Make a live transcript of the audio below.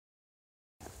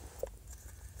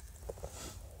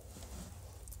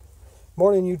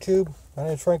Morning, YouTube. My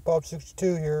name is Frank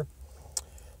Bob62 here.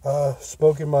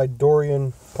 Smoking my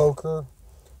Dorian poker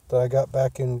that I got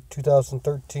back in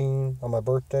 2013 on my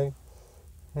birthday.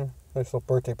 Nice little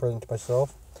birthday present to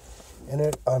myself. In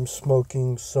it, I'm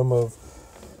smoking some of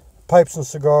pipes and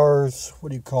cigars. What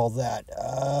do you call that?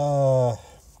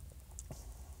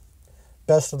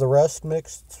 Best of the rest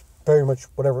mixed. Very much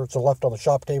whatever's left on the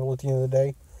shop table at the end of the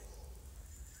day.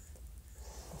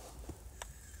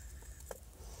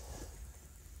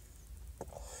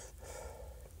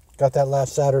 Got that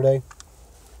last Saturday.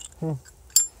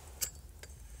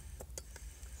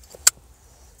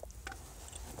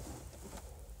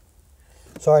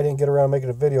 Sorry I didn't get around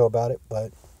making a video about it,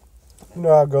 but you know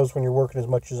how it goes when you're working as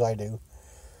much as I do.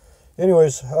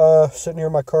 Anyways, sitting here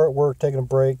in my car at work, taking a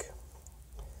break.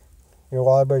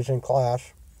 While everybody's in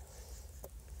class.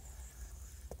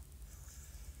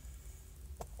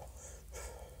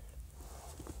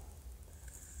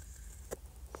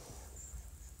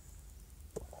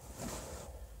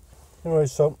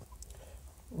 Anyways, so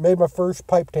made my first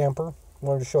pipe tamper.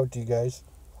 Wanted to show it to you guys.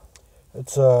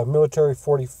 It's a military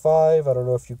 45. I don't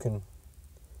know if you can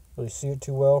really see it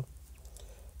too well.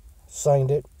 Signed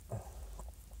it.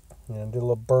 Did a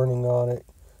little burning on it.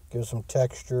 Give it some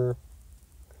texture.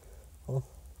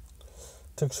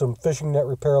 Took some fishing net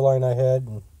repair line I had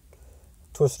and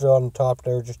twisted it on the top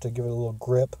there just to give it a little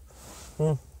grip.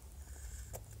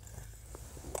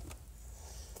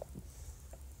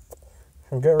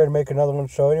 I'm getting ready to make another one.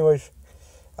 So anyways,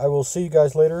 I will see you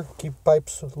guys later. Keep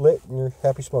pipes lit and you're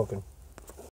happy smoking.